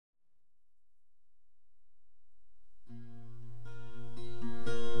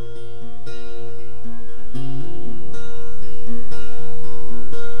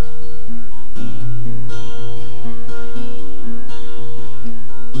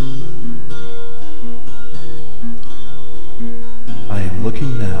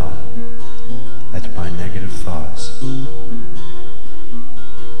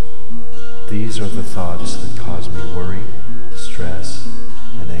These are the thoughts that cause me worry, stress,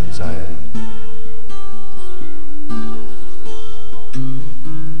 and anxiety.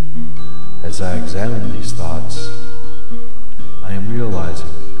 As I examine these thoughts, I am realizing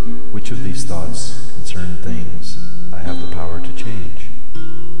which of these thoughts concern things I have the power to change.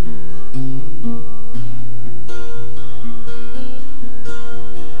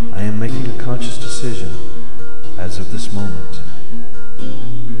 I am making a conscious decision, as of this moment,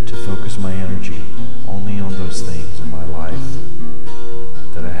 to focus my energy only on those things in my life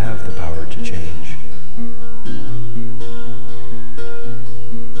that I have the power to change.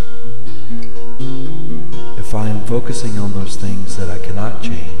 If I am focusing on those things that I cannot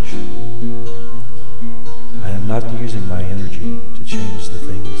change, I am not using my energy to change the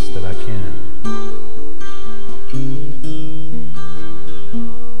things that I can.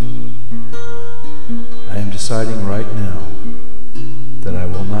 I am deciding right now that I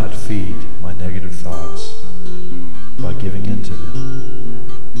will not feed my negative thoughts by giving in to them.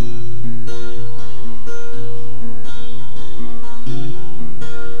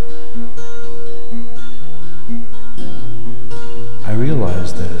 I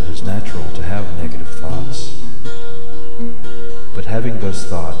realize that it is natural to have negative thoughts, but having those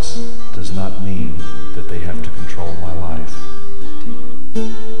thoughts does not mean that they have to control my life.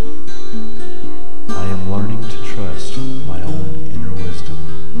 I am learning to trust my own inner wisdom.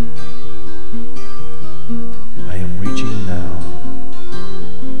 I am reaching now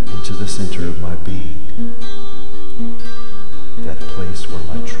into the center of my being, that place where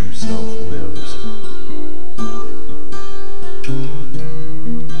my true self lives.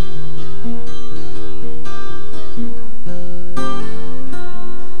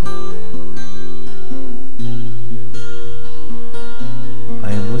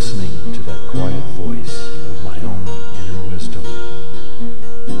 I am listening to that quiet voice of my own inner wisdom.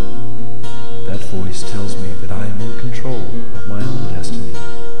 That voice tells me that I am in control of my own destiny.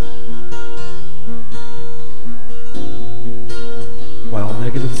 While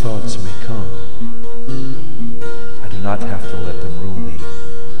negative thoughts may come, I do not have to let them rule me.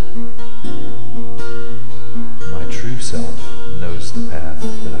 My true self knows the path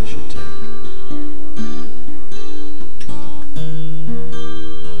that I should take.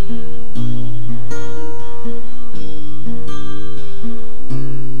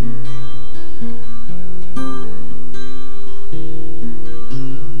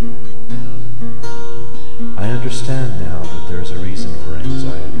 I understand now that there is a reason for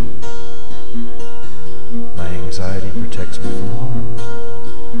anxiety. My anxiety protects me from harm.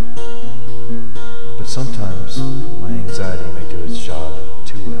 But sometimes my anxiety may do its job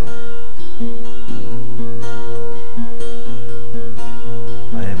too well.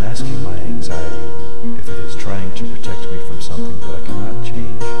 I am asking my anxiety if it is trying to protect me from something that I cannot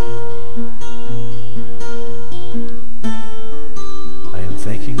change. I am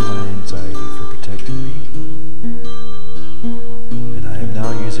thanking my anxiety for protecting me, and I am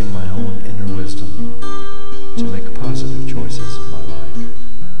now using my own inner wisdom to make positive choices in my life.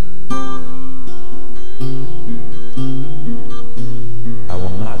 I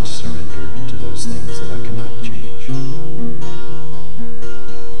will not surrender to those things that I cannot change.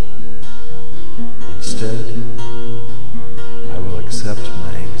 Instead, I will accept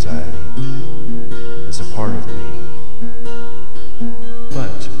my anxiety as a part of me,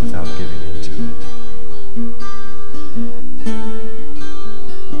 but without giving in to it.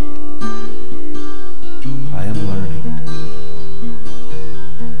 I am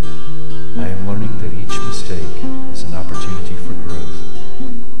learning that each mistake is an opportunity for growth.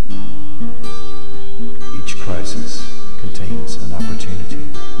 Each crisis contains an opportunity.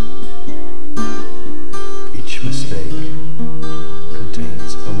 Each mistake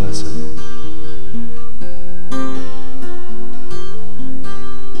contains a lesson.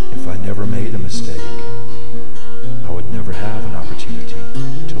 If I never made a mistake, I would never have an opportunity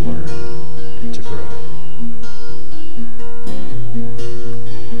to learn and to grow.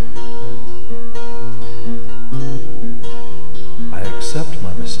 I accept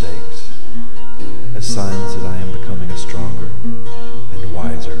my mistakes as signs that I am becoming a stronger and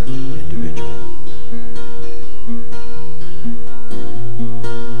wiser individual.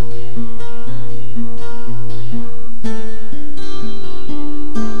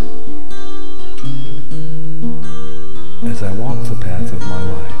 As I walk the path of my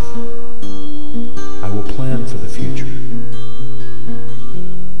life, I will plan for the future,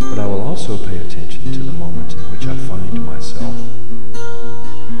 but I will also pay attention to the moment in which I find myself.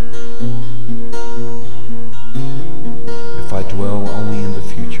 If I dwell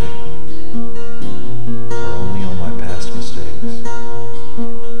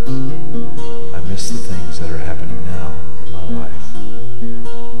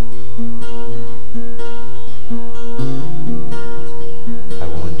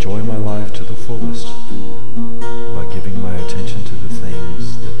to the fullest by giving my attention to the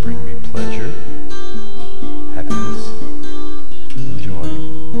things that bring me pleasure, happiness, and joy.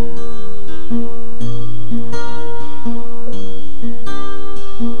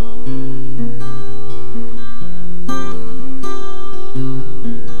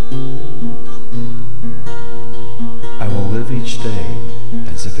 I will live each day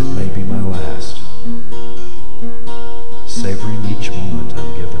as if it may be my last, savoring each moment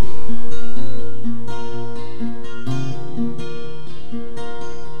I'm given.